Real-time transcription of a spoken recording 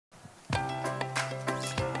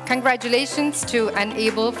Congratulations to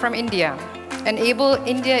Enable from India. Enable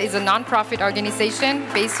India is a non-profit organization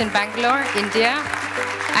based in Bangalore, India,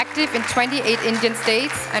 active in 28 Indian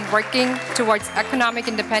states and working towards economic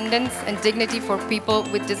independence and dignity for people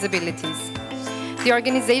with disabilities. The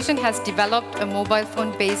organization has developed a mobile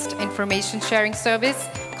phone-based information sharing service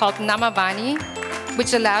called Namma Vaani,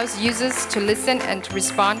 which allows users to listen and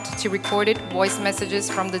respond to recorded voice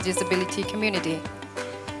messages from the disability community.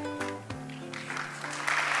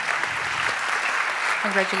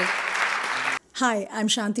 Congratulations. Hi, I'm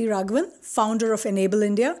Shanti Raghavan, founder of Enable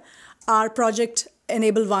India. Our project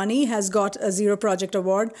Enable Vaani has got a Zero Project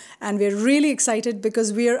Award, and we're really excited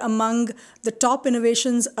because we are among the top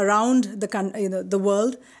innovations around the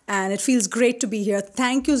world, and it feels great to be here.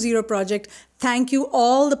 Thank you, Zero Project. Thank you,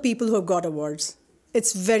 all the people who have got awards.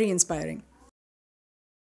 It's very inspiring.